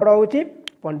एठी आपण बड़ होची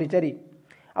पंडिचेरी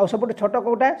आउ सबुठु छोट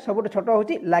कोटा सबुठु छोट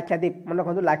होची लाक्षाद्वीप मन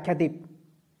रखंतु Lakshadweep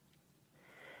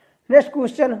next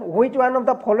question which one of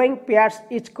the following pairs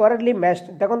is currently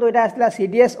matched देखो एटा आसला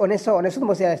सीडीएस 1999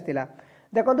 मसिया आसला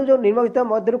देखो जो निम्नलिखित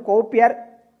मध्य को पेयर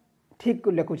ठीक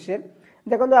लिखु से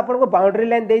देखो आपको बाउंड्री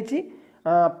लाइन देछि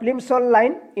प्लिमसोल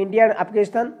लाइन इंडिया एंड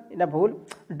अफगानिस्तान एटा भूल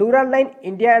डुराल लाइन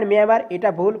इंडिया एंड म्यांमार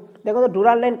एटा भूल देखो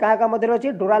डुराल लाइन का मध्य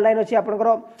अछि डुराल लाइन अछि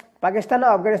आपनकर पाकिस्तान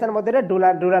और अफगानिस्तान मध्य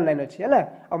डुराल लाइन अछि हैला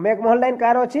और मेघमोहन लाइन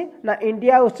कार अछि ना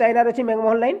इंडिया और चाइना अछि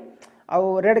मेघमोहन लाइन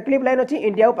और रेड क्लिफ लाइन अच्छी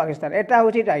इंडिया और पाकिस्तान एटा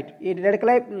होची राइट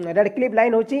रेड क्लिफ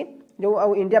लाइन होची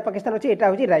जो इंडिया पाकिस्तान अच्छी एटा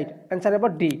होची राइट आंसर है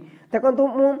डी देखो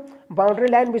मु बाउंड्री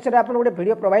लाइन विषय आपन गोटे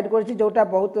वीडियो प्रोवाइड करछि जोटा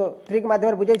बहुत ट्रिक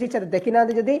माध्यम बुझाई छी देखि ना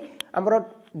जदी हमरो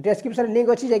डिस्क्रिप्शन लिंक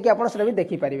अछि जे कि आपन सब भी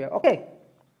देखि परिबे ओके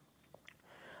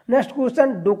नेक्स्ट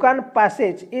क्वेश्चन दुकान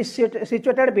पैसेज इज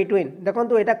सिचुएटेड बिटवीन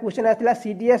देखो एटा क्वेश्चन आसला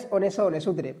सीडीएस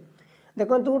 1999 रे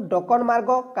देखो डकन मार्ग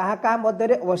कहा कहा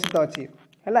मध्य अवस्थित अछि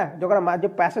हैला जो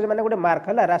पैसेज माने गोटे मार्क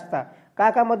हैला रास्ता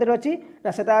का मध्य अच्छी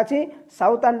ना सेटा अच्छी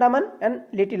south Andaman and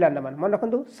little Andaman मन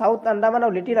रखु साउथ अंडमान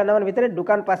और लिटिल अंडमान भितर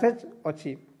दुकान पैसेज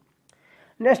अच्छी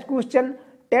next question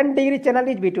 10 degree channel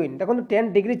is between देखो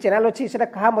 10 डिग्री चैनल अच्छी सेटा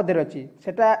कहा मध्य अच्छी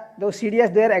सेटा जो सीडीएस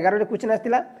 2011 रे क्वेश्चन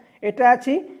आसला एटा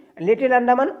अच्छी little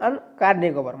Andaman and car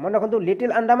Nicobar मन रखु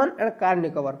little Andaman and car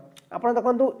Nicobar आप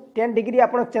देखो 10 डिग्री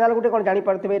आप चैनल गोटे कौन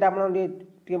जापारे यहाँ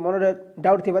मन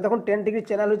डाउट थी देखो 10 डिग्री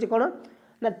चैनल हूँ कौन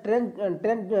ना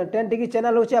 10 डिग्री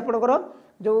चैनल हूँ आपंकर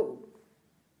जो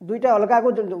दुईटा अलग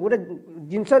को गोटे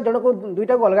जिनस जन को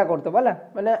दुईटा को अलग करते है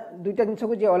मैंने दुईटा जिनस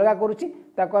को जी अलग करें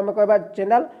कहवा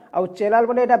चैनल आउ चैनल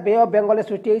बोले यहाँ बे ऑफ बेंगल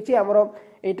सृष्टि होती आमर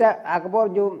यहाँ आकबर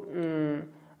जो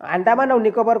अंडमान और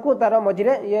निकोबर को तार मझे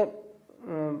ये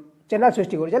चैनल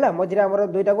सृष्टि कर मझे आम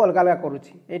दुईटा को अलग अलग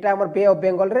करुच्ची यहाँ आम बे ऑफ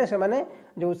बेंगल रे से माने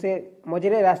जो से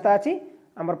मझे रास्ता अच्छी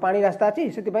आमर पानी रास्ता अच्छी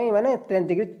से माने 10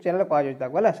 डिग्री चैनल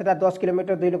कहला से 10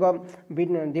 किलोमीटर दुई लोक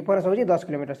डिफरेन्स होची 10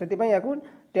 किलोमीटर से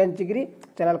 10 डिग्री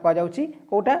चैनल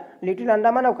कौटा लिटिल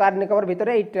अंडमान और कार निकोबर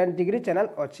भितर 10 डिग्री चैनल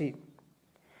अच्छी।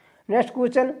 Next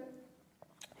question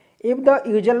if the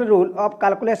usual rule of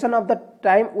calculation of the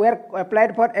time where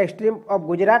applied for extreme of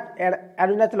Gujarat and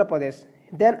Arunachal Pradesh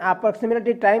then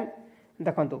approximately time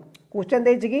देखो क्वेश्चन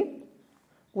देछि कि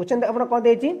क्वेश्चन अपन कौन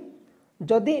देछि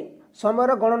जदि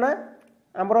समय गणना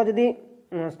आमर जदि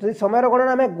समय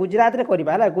गणना आम गुजरात रे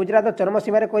करबा हला गुजरात चरम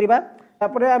सीमा रे करबा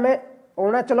तापर आम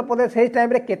अरुणाचल प्रदेश से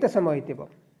टाइम रे केते समय होइतिबो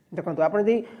देखो आप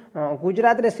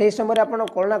गुजरात रे से समय आप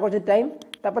गणना कर टाइम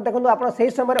तापर देखो आप से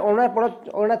समय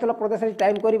अरुणाचल प्रदेश रे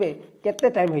टाइम करेंगे केते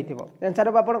टाइम होइतिबो आंसर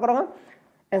हम आपनकर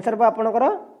आंसर हम आपनकर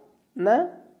ना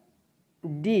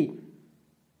डी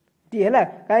टी है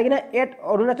कहीं eight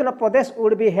Arunachal Pradesh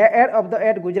would be head of the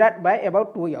eight Gujarat by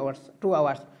about 2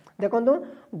 hours देखो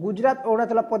गुजरात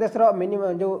अरुणाचल प्रदेश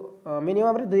मिनिमम जो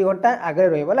मिनिमम 2 घंटा आगे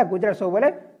रहा गुजरात सब बेले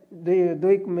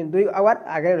 2 आवर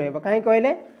आगे रहा कहीं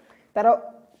कहले तार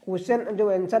क्वेश्चन जो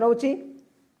आंसर होची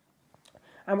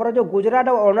आमर जो गुजरात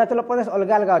और अरुणाचल प्रदेश अलग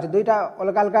अलग अच्छे दुईटा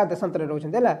अलग अलग देशांतर रोचे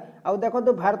है आउ देखो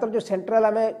भारत जो सेंट्रल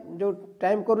आम जो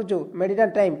टाइम करुचु मेडिटेन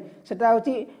टाइम से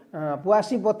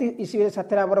 82-32 ईस्वी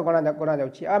साथ गणा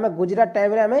जाम गुजरात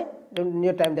टाइम आम जो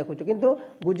निज टाइम देखु किंतु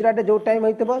गुजरात जो टाइम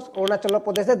हो अरुणाचल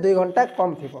प्रदेश 2 घंटा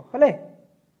कम थी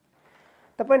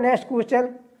next question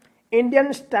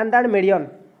Indian standard medium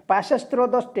passes through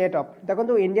the state of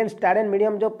देखो इंडियन स्टैंडर्ड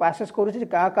मीडियम जो पासेस करुच्ची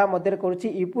क्या मध्य करुच्ची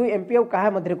यूपी एमपी और क्या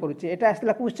मध्य करुच्ची एटा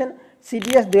आसला क्वेश्चन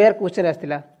सीडीएस 2000 क्वेश्चन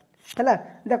आसला है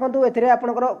देखो ए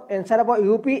आपंकर आंसर हम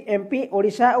यूपी एमपी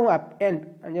ओडिशा और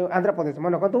आंध्र प्रदेश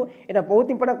मन रखु यहाँ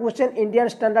बहुत important question Indian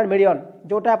standard medium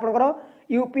जोटा आपंकर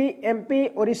UP MP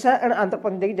Odisha and Andhra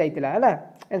Pradesh देखिए जाइला है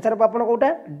आंसर हम आपन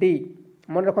कौटा डी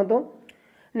मन रखु।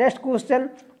 Next question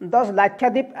 10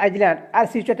 Lakshadweep island are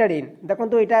situated in देखो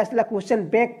यहाँ आसला क्वेश्चन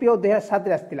बैंक पीओ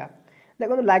 2007 आसला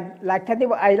देखो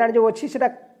लाक्षाद्वीप आइलैंड जो अच्छी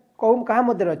कौन क्या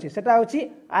मध्य अच्छी से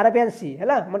अरेबियन सी है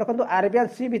मन रखु अरेबियन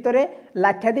सी भितर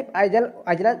लाक्षाद्वीप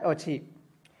आइलैंड अच्छी।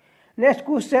 Next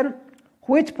question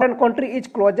which foreign country is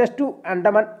closest to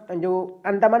Andaman जो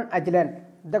अंडमान आइलैंड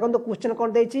देखो क्वेश्चन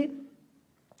कौन देछि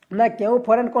ना क्यों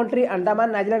फॉरेन कंट्री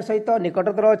अंडमान आइलैंड सहित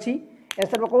निकटतर अच्छी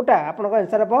आंसर कौटा आपन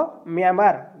आंसर हम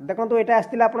म्यांमार देखो यहाँ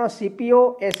आसला आप सीपीओ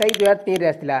एसआई 2003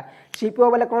 आसला सीपीओ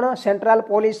बोले कौन सेंट्रल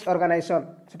पुलिस ऑर्गेनाइजेशन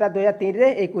से 2003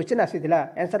 रे एक क्वेश्चन आसीथिला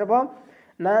आंसर हम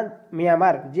ना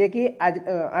म्यांमार जे कि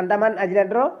अंडमान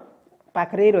आइलैंड रो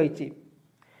पाखरे ही रही।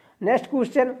 Next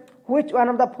question which one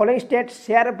of the following state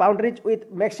share boundaries with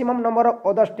maximum number of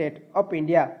other state of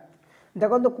India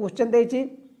देखो क्वेश्चन देछि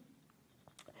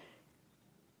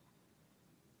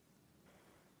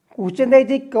क्वेश्चन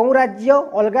देखिए कौन राज्य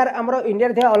अलग आमर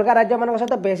इंडिया अलग राज्य मान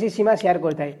सहित बेसी सीमा शेयर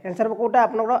करता है आंसर कौटा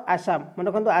आप आसाम मन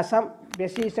रखु आसाम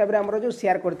बेसी हिसाब से आमर जो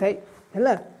शेयर करता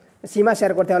है सीमा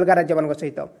शेयर करता है अलग राज्य मान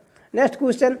सहित। Next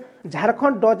question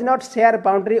Jharkhand does not share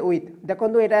boundary with देखो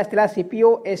यहाँ आसला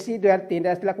सीपीओ एसी 2003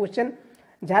 आसला क्वेश्चन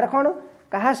झारखंड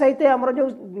क्या सहित आमर जो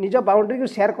निज बाउंड्री को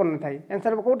शेयर करना था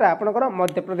आंसर कौटा आपंकर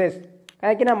मध्य प्रदेश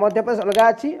कहीं मध्य प्रदेश अलग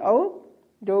अच्छी और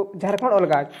जो झारखंड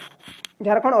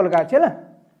अलग अच्छी है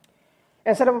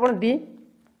answer upon D.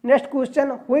 Next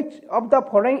question which of the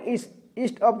following is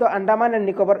east of the Andaman and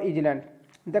Nicobar island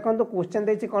देखो क्वेश्चन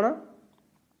देछि कौन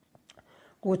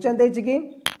क्वेश्चन देछि कि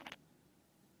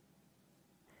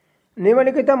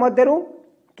निम्नलिखित मध्यरु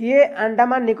किए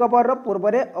अंडमान निकोबर रो पूर्व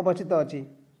रे अवस्थित अछि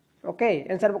ओके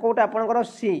आंसर कौटा आपनकर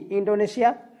सी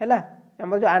इंडोनेशिया है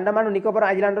हम जो अंडमान और निकोबर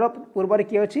आइलैंड रो पूर्व रे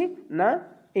किए अछि ना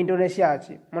इंडोनेशिया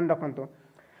अछि मन रखंतु।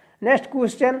 Next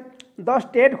question the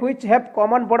state which have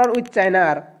common border with China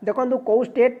are देखो कौ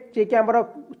स्टेट जे कि आमर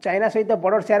चाइना सहित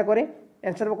बॉर्डर शेयर करे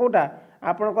आंसर कौटा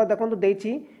आपन देखो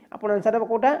देछि आपन आंसर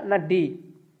कौटा ना डी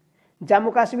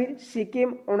जम्मू काश्मीर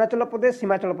सिक्किम अरुणाचल प्रदेश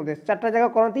हिमाचल प्रदेश 4टा जगह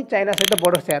करती चाइना सहित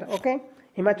border share okay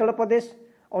Himachal Pradesh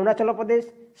Arunachal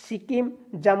Pradesh Sikkim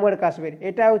Jammu and Kashmir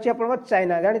यहाँ हूँ आप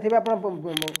चाइना जानी आप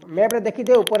मैप्रे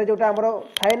देखिए ऊपर जोटा आमर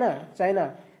थाए ना चाइना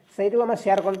से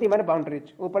शेयर करती माने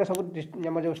बाउंड्रीज ऊपर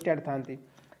सब जो स्टेट था।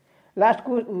 Last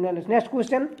next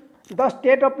question the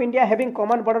state of India having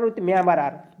common border with Myanmar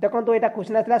are देखो यहाँ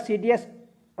क्वेश्चन आसाला CDS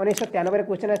 1993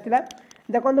 क्वेश्चन आसाला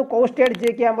देखो कौ स्टेट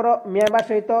जे कि आमर म्यांमार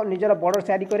सहित निजर बॉर्डर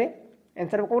सेयारी करे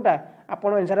आंसर कौटा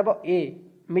आपन आंसर हम ए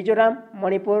मिजोराम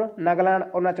मणिपुर नागालैंड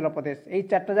अरुणाचल प्रदेश यही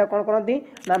चार्टा जाक कौन करती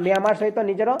ना म्यांमार सहित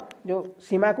निजर जो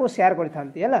सीमा को सेयार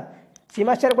करते हैं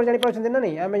सीमा सेयार कर जापारे ना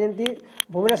नहीं आम जमी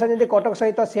भुवनेश्वर जमी कटक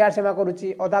सहित सेयार सीमा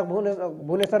करुच्ची अधा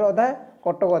भुवनेश्वर अधा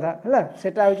कटक अधा है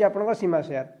सेटा हूँ आप सीमा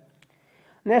share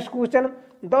next question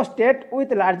the state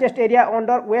with largest area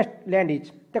under waste land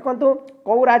is देखो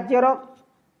कौ राज्यर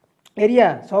एरिया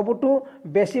सबुठू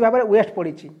बेसी भाव वेस्ट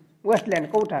पड़ी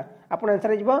वेस्टलैंड कौटा आप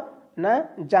आंसर हो ना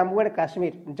जम्मू एंड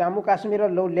काश्मीर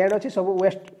लैंड अच्छी सब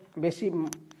वेस्ट बेसी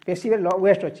बेसी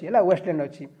वेस्ट अच्छी है वेस्टलैंड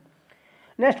अच्छी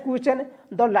next question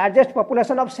the largest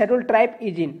population of scheduled tribe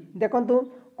is in देखो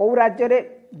कौ राज्य में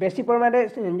बेसी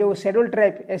परिमाण जो शेड्यूल्ड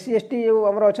ट्राइब SC ST जो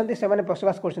आम अच्छा से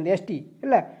बसवास कर ST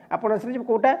है आप आंसर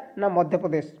कौटा ना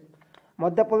मध्यप्रदेश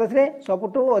में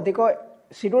सबुठू अधिक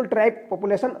शेड्यूल्ड ट्राइब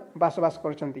पॉपुलेशन बसवास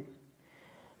कर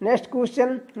next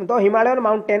question the Himalayan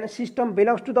mountain system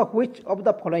belongs to the which of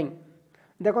the following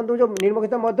देखो जो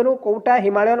निम्नलिखित मध्य कौटा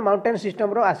हिमालयन माउंटेन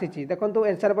सिस्टम आसी देखो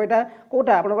आंसर हम यहाँ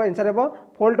कौटा आप आंसर हम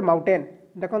फोल्ट माउंटेन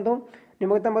देखो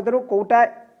निम्नलिखित मध्य कौटा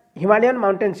हिमालयन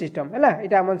माउंटेन सिस्टम है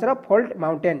यहाँ आम आंसर फोल्ट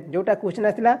माउंटेन जोटा question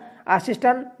आसाला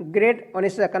assistant grade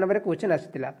 1991 question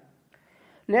आसाला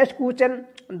next question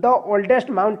the oldest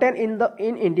mountain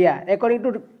in India according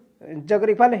to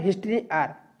geographical history are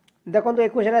देखो ये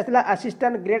question आसाला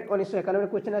assistant grade 1991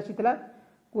 question आसाला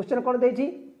question कौन देछि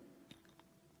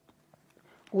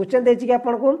क्वेश्चन देछि कि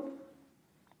आपको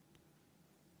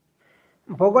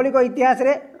भौगोलिक इतिहास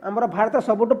रे हमर भारत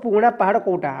सबुठ पुराना पहाड़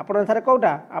कौटा आप आंसर कौटा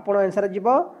आप आंसर जीव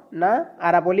ना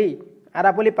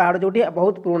आरावली पहाड़ जो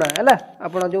बहुत पुराना है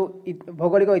आप जो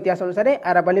भौगोलिक इतिहास अनुसार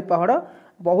आरावली पहाड़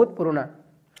बहुत पुराना।